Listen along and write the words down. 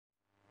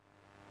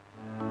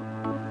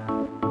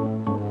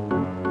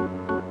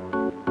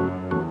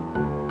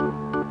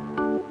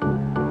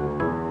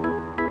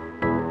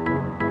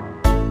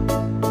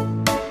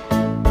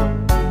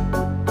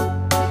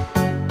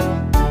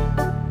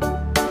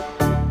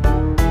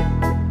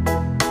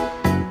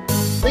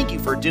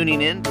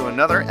tuning in to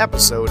another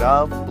episode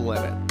of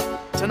Blimmin'.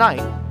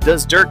 Tonight,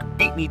 does Dirk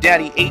beat me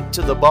Daddy 8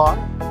 to the bar?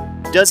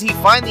 Does he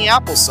find the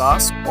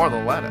applesauce or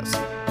the lettuce?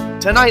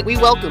 Tonight we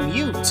welcome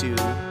you to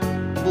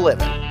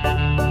Blimmin'.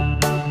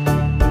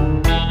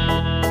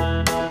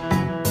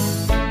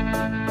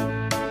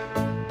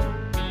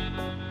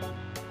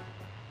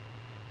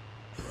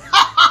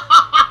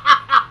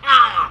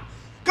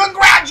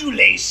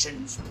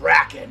 Congratulations,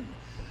 Bracken!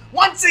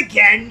 Once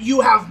again,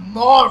 you have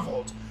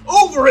marveled,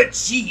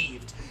 overachieved,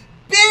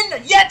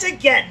 been yet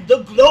again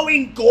the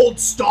glowing gold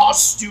star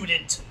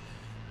student.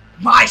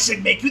 I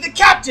should make you the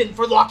captain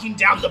for locking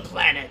down the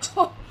planet.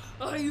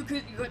 You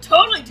could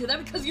totally do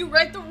that because you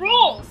write the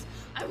rules.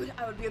 I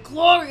would be a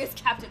glorious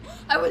captain.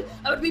 I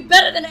would be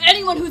better than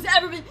anyone who's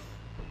ever been.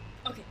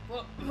 Okay,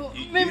 well,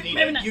 maybe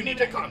not. You need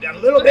to calm down a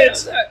little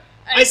bit.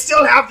 I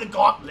still have the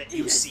gauntlet,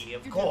 you see,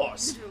 of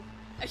course. You do.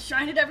 I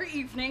shine it every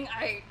evening.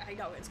 I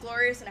know it's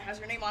glorious and it has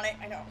your name on it.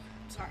 I know.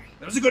 Sorry.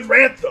 That was a good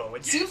rant, though.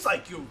 It seems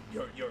like your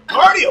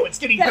cardio it's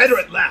getting better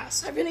at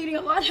last. I've been eating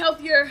a lot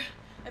healthier.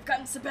 I've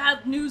gotten some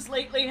bad news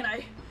lately, and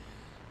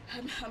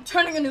I'm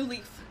turning a new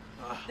leaf.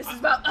 This is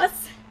about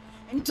us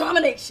and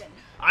domination.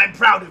 I'm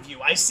proud of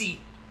you. I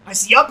see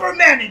upper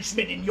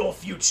management in your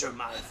future,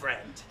 my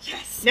friend.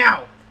 Yes.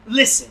 Now,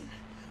 listen.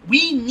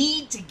 We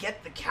need to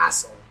get the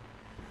castle.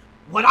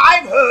 What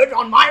I've heard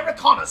on my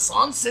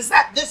reconnaissance is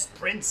that this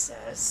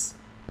princess,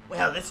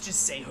 well, let's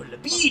just say her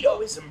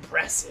libido is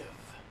impressive.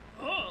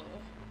 Oh.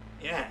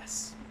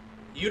 Yes.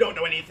 You don't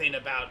know anything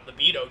about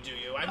libido, do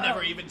you? I've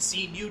never even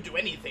seen you do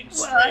anything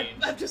well,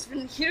 strange. I've just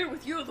been here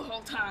with you the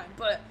whole time,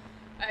 but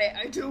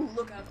I do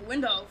look out the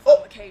window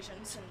for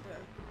occasions. And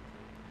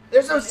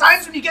there's those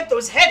times when you get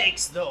those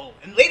headaches, though,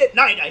 and late at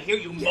night I hear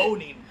you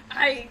moaning.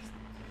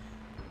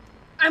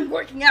 I'm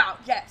working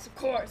out, yes, of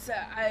course.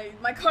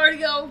 My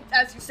cardio,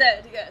 as you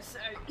said, yes.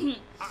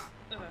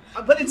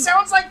 But it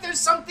sounds like there's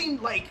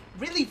something, like,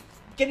 really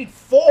getting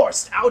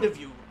forced out of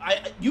you.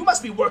 You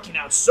must be working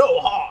out so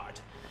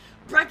hard.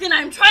 Bracken,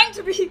 I'm trying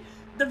to be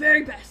the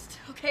very best,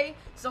 okay?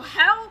 So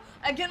how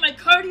I get my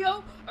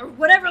cardio, or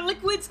whatever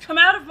liquids come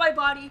out of my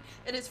body,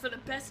 it is for the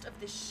best of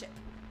this ship,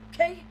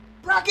 okay?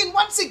 Bracken,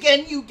 once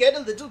again, you get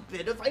a little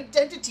bit of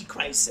identity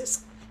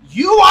crisis.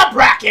 You are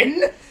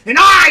Bracken, and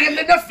I am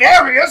the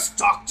nefarious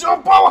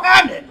Dr.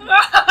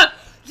 Bohannon.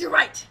 You're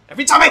right.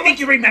 Every time I think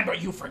you remember,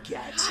 you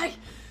forget.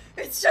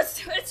 It's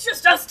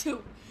just us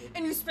two.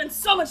 And you spend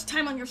so much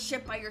time on your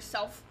ship by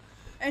yourself,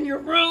 and your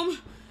room,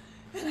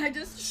 and I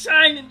just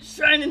shine and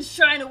shine and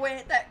shine away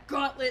at that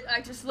gauntlet.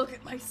 I just look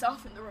at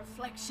myself in the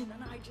reflection,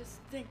 and I just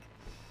think,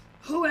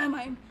 who am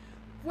I?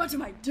 What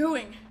am I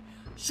doing?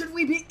 Should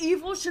we be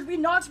evil? Should we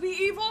not be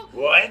evil?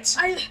 What?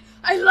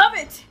 I love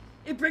it.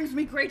 It brings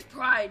me great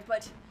pride,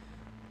 but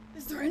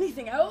is there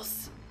anything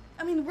else?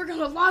 I mean, we're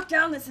gonna lock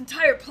down this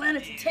entire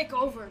planet to take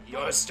over.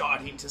 You're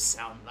starting to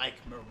sound like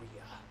Maria.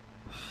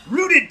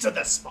 Rooted to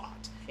the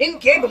spot.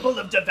 Incapable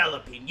of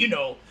developing,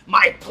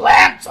 my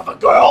plant of a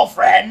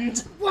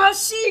girlfriend. Well,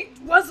 she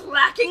was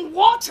lacking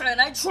water,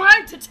 and I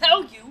tried to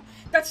tell you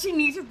that she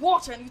needed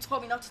water, and you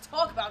told me not to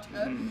talk about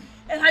her.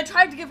 And I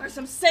tried to give her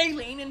some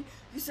saline, and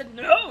you said,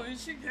 no,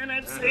 she can't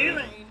have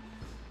saline.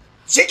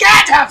 She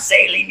can't have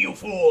saline, you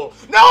fool!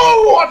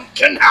 No one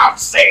can have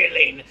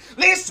saline!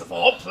 Least of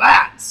all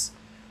plants!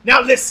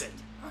 Now listen,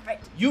 All right.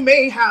 You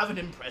may have an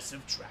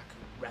impressive track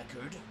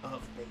record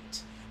of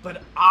bait,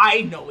 but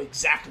I know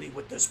exactly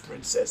what this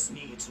princess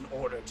needs in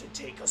order to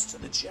take us to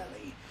the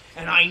jelly,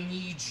 and I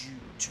need you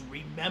to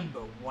remember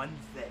one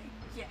thing.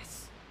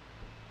 Yes.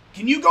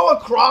 Can you go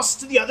across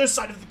to the other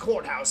side of the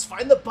courthouse,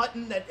 find the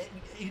button that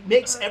it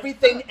makes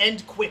everything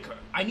end quicker?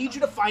 I need you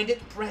to find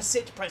it, press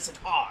it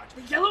hard.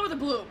 The yellow or the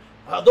blue?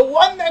 The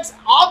one that's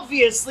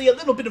obviously a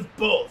little bit of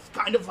both,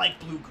 kind of like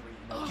blue-green,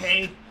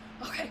 okay?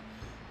 Okay.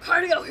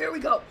 Cardio, here we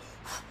go.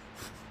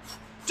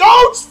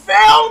 Don't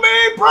fail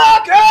me,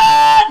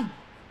 Bracken!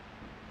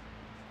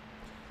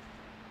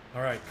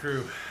 All right,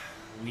 crew.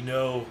 We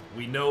know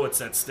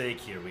what's at stake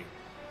here.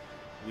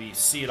 We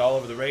see it all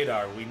over the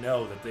radar. We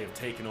know that they have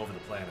taken over the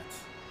planet.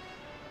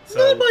 So,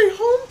 not my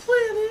home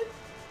planet.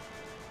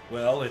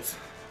 Well, this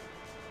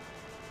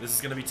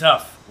is gonna be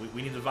tough.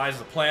 We need to devise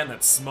a plan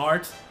that's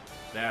smart,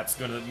 that's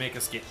gonna make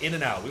us get in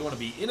and out. We want to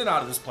be in and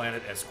out of this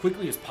planet as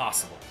quickly as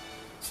possible.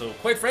 So,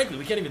 quite frankly,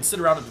 we can't even sit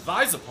around and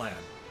devise a plan.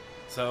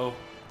 So,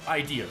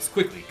 ideas,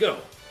 quickly, go.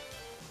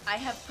 I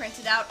have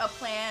printed out a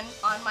plan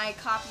on my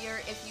copier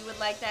if you would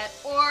like that,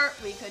 or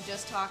we could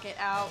just talk it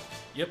out.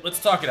 Yep, let's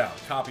talk it out.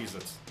 Copies,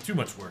 that's too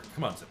much work.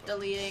 Come on, Zippo.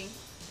 Deleting.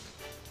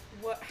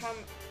 How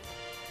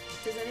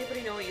does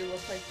anybody know what you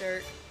look like,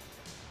 Dirk,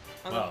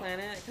 on the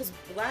planet? Because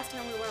last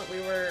time we went, we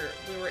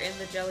were in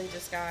the jelly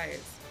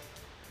disguise.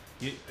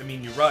 You're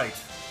right,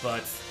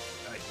 but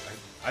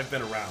I've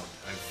been around.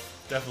 I've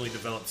definitely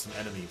developed some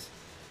enemies.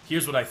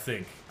 Here's what I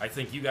think. I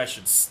think you guys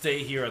should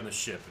stay here on the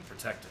ship and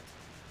protect it.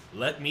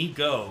 Let me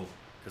go,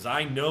 because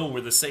I know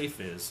where the safe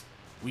is.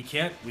 We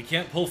can't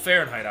pull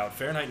Fahrenheit out.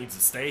 Fahrenheit needs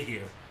to stay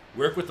here.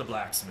 Work with the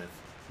blacksmith.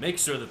 Make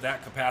sure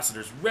that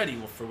capacitor's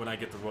ready for when I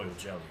get the royal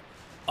jelly.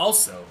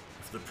 Also,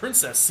 if the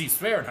princess sees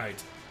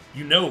Fahrenheit,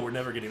 you know we're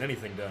never getting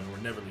anything done.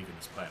 We're never leaving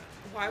this planet.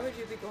 Why would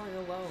you be going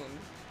alone?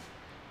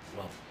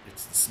 Well,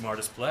 it's the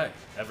smartest play.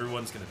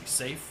 Everyone's going to be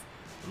safe.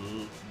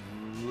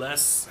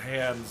 Less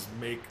hands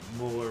make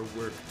more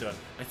work done.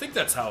 I think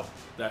that's how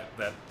that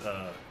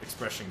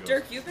expression goes.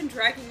 Dirk, you've been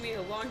dragging me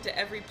along to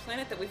every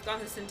planet that we've gone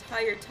this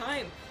entire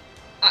time.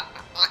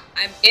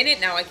 I'm in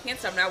it now. I can't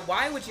stop now.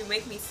 Why would you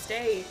make me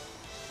stay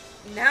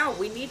now?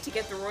 We need to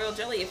get the royal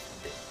jelly.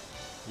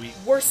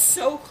 We're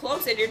so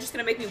close, and you're just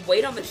going to make me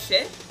wait on the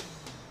ship?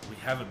 We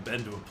haven't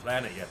been to a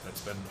planet yet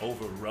that's been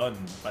overrun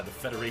by the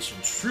Federation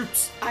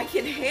troops. I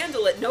can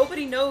handle it.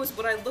 Nobody knows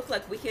what I look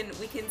like. We can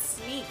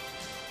sneak.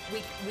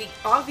 We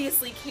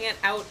obviously can't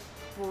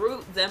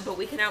out-brute them, but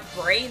we can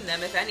out-brain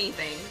them, if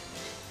anything.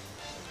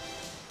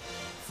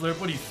 Flirp,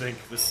 what do you think?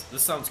 This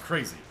sounds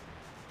crazy.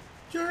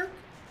 Dirk,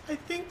 I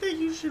think that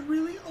you should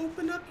really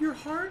open up your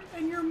heart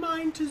and your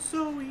mind to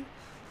Zoe,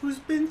 who's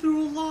been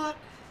through a lot,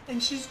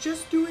 and she's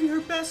just doing her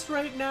best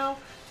right now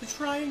to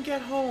try and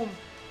get home.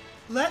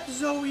 Let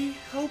Zoe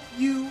help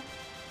you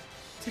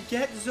to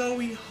get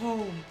Zoe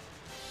home.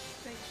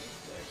 Thank you,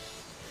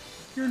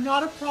 Flirp. You're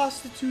not a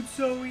prostitute,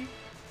 Zoe,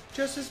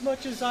 just as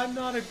much as I'm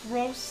not a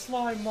gross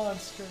slime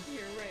monster.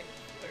 You're right,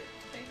 Flirp.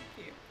 Thank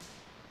you.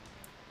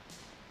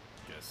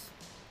 Guess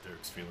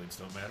Dirk's feelings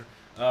don't matter.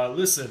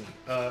 Listen,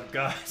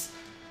 guys,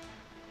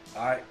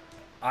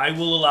 I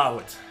will allow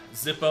it.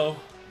 Zippo,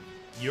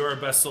 you're our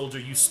best soldier.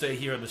 You stay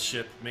here on the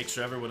ship. Make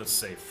sure everyone is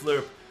safe.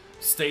 Flirp,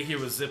 stay here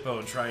with Zippo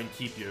and try and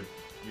keep your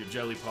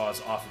jelly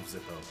paws off of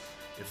Zippo.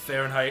 If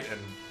Fahrenheit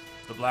and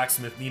the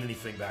blacksmith need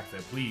anything back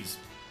there, please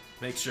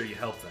make sure you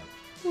help them.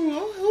 Oh,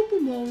 I'll help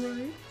him all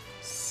right.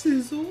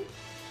 Sizzle.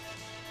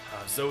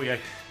 Zoe,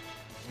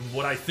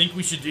 what I think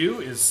we should do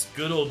is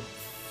good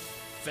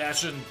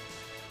old-fashioned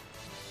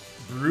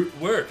brute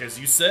work, as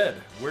you said.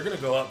 We're gonna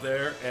go out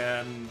there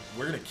and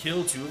we're gonna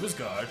kill 2 of his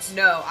guards.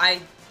 No,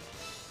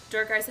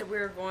 Dirk, I said we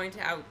were going to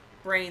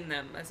outbrain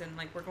them, as in,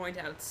 like, we're going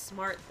to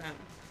outsmart them.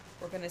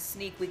 We're going to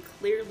sneak. We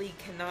clearly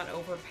cannot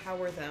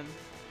overpower them.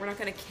 We're not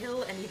going to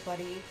kill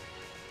anybody.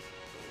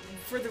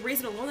 For the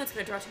reason alone, that's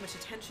going to draw too much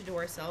attention to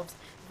ourselves.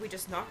 If we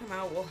just knock them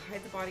out, we'll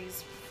hide the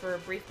bodies for a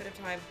brief bit of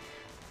time.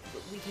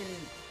 We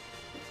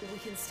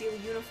can steal a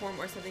uniform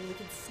or something. We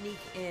can sneak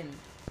in.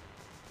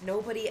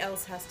 Nobody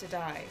else has to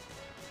die.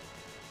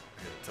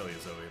 I gotta tell you,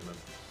 Zoe, I'm not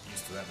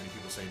used to that many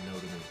people saying no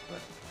to me,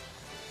 but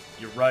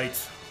you're right.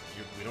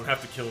 We don't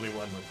have to kill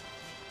anyone, but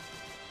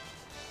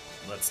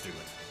let's do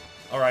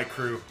it. All right,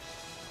 crew.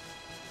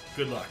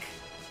 Good luck.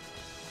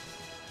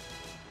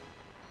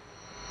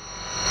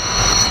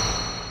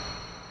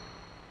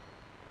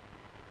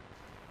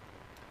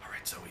 All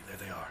right, Zoe, there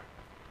they are.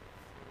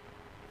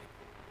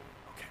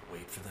 Okay,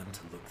 wait for them to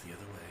look the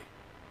other way.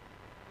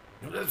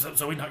 No,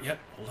 Zoe, not yet.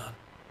 Hold on.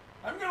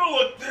 I'm gonna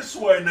look this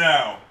way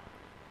now.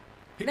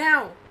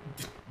 Now!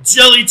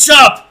 Jelly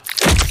chop!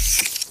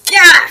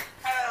 Yeah!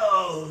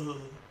 Oh.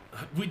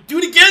 We do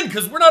it again,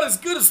 because we're not as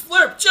good as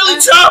Flirp. Jelly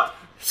chop!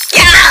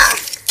 Yeah!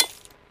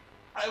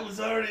 I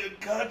was already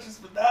unconscious,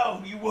 but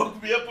now you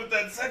woke me up with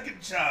that second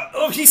chop.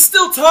 Oh, he's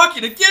still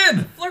talking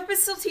again! Flirp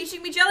is still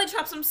teaching me jelly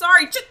chops, I'm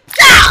sorry.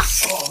 Yeah!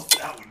 Oh,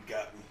 that one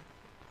got me.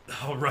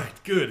 All right,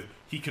 good.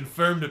 He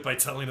confirmed it by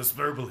telling us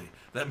verbally.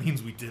 That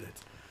means we did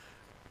it.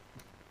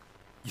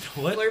 You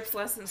know what? Flirp's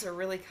lessons are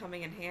really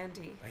coming in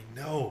handy. I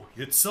know.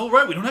 It's so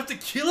right. We don't have to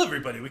kill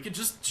everybody. We can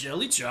just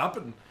jelly chop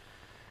and...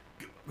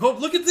 Oh,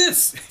 look at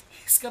this!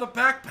 He's got a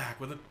backpack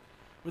with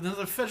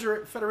another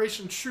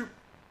Federation troop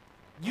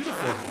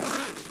uniform.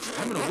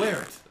 I'm gonna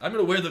wear it. I'm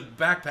gonna wear the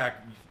backpack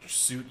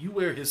suit. You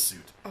wear his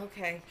suit.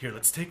 Okay. Here,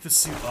 let's take the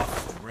suit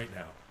off of him right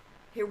now.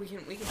 Here, we can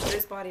put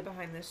his body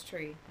behind this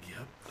tree.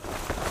 Yep.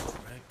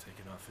 Right,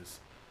 taking off his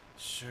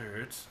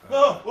shirt.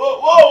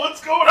 Whoa,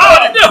 what's going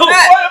on? No!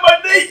 Why am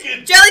I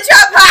naked? Jelly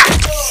chop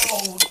hot!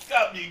 Oh,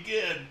 got me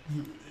again.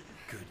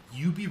 Good.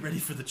 You be ready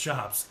for the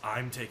chops.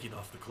 I'm taking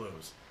off the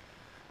clothes.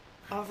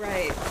 All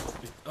right.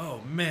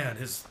 Oh man,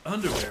 his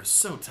underwear is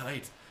so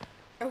tight.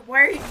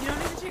 Why are you don't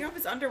need to take off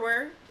his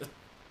underwear.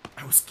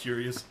 I was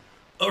curious.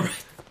 All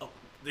right. Oh,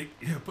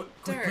 here, put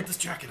this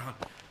jacket on.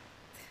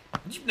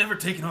 You've never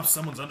taken off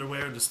someone's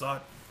underwear and just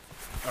thought,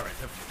 all right,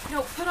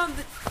 No, put on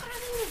the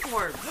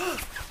uniform.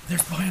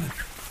 there's Bynum.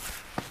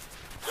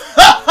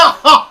 Ha ha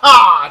ha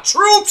ha!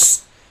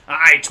 Troops!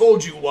 I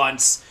told you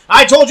once.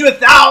 I told you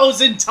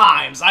 1,000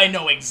 times. I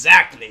know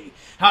exactly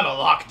how to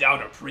lock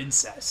down a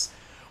princess.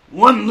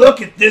 One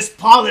look at this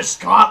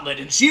polished gauntlet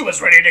and she was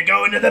ready to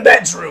go into the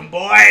bedroom,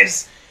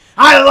 boys.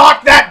 I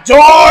locked that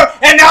door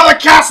and now the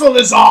castle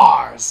is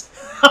ours.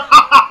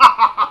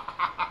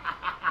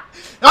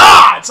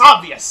 Ah, it's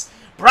obvious.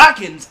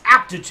 Bracken's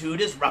aptitude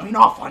is rubbing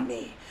off on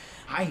me.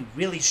 I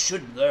really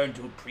should learn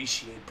to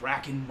appreciate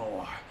Bracken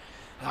more.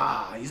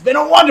 Ah, he's been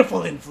a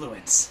wonderful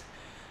influence.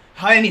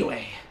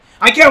 Anyway,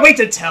 I can't wait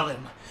to tell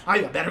him.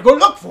 I better go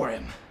look for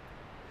him.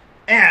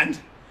 And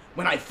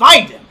when I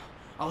find him,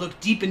 I'll look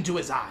deep into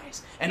his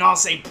eyes, and I'll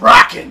say,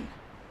 Bracken,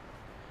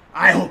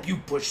 I hope you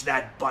push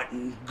that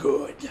button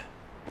good.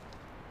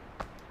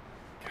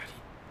 God,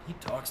 He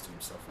talks to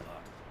himself a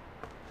lot.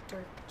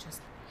 Dirk,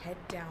 just head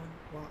down,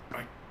 walk.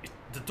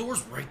 The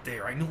door's right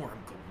there. I know where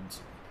I'm going.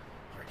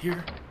 Right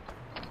here.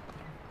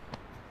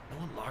 No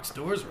one locks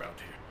doors around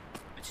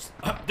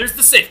here. There's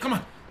the safe. Come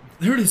on.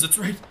 There it is. It's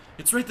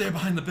right there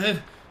behind the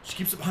bed. She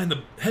keeps it behind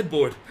the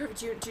headboard.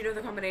 Perfect. Do you know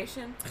the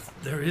combination?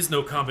 There is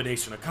no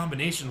combination. A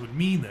combination would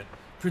mean that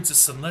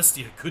Princess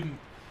Celestia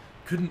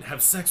couldn't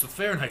have sex with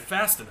Fahrenheit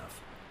fast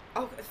enough.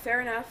 Oh, fair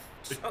enough.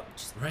 Just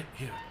Right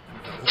here. I'm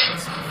gonna open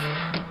this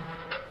up.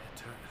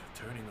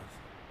 Turning the...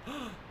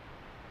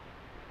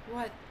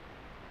 What?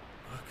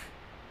 Look.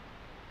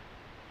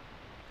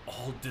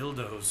 All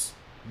dildos.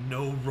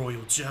 No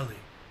royal jelly.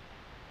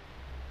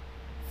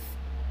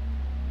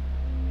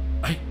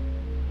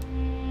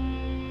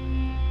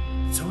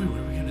 Zoe, what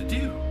are we gonna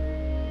do?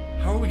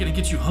 How are we gonna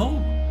get you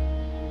home?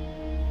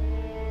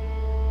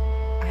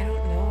 I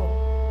don't know.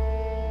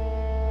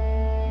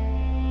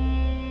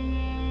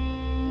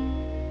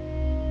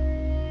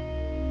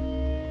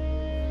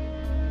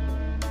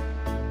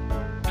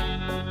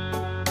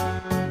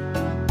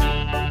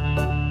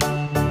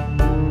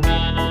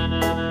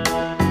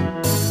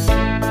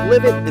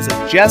 Live It is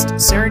a Just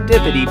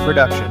Serendipity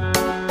production.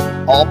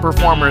 All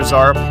performers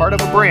are part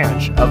of a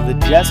branch of the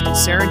Just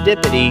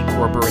Serendipity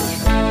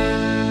Corporation.